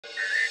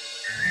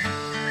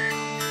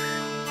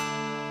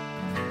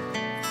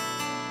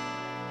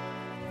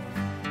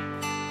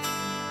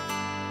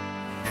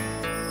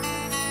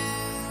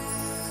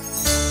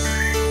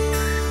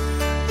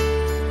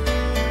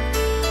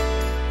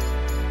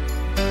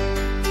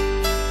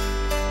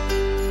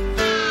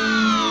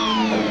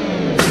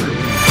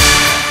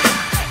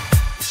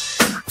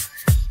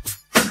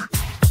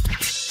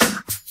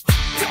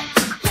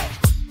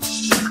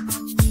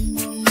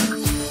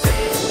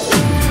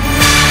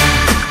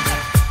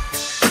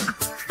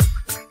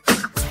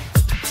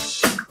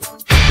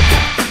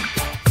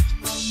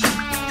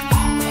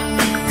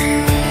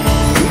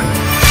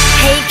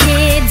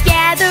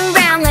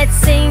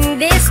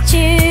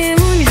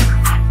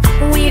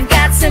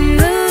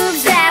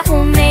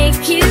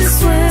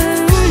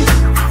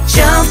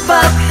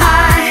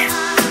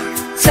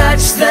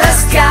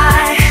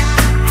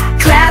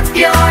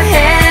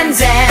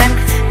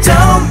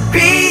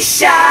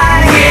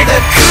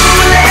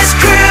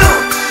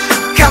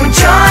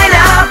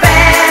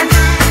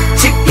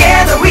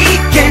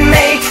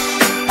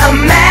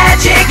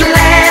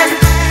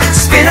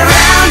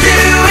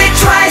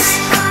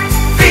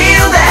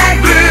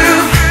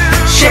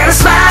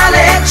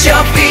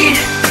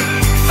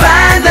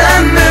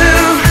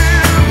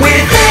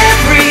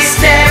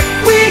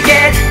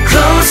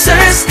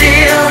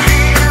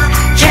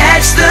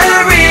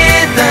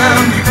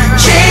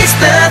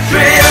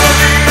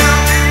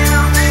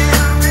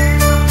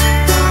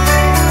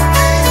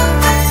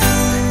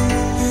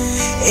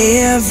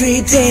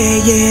Every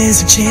day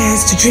is a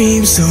chance to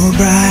dream so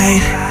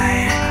bright.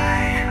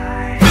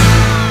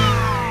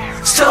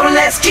 So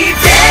let's keep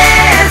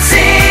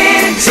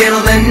dancing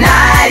till the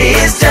night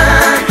is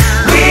done.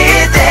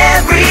 With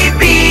every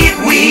beat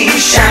we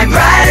shine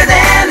brighter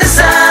than the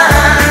sun.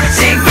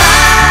 Take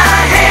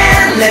my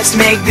hand, let's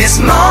make this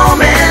moment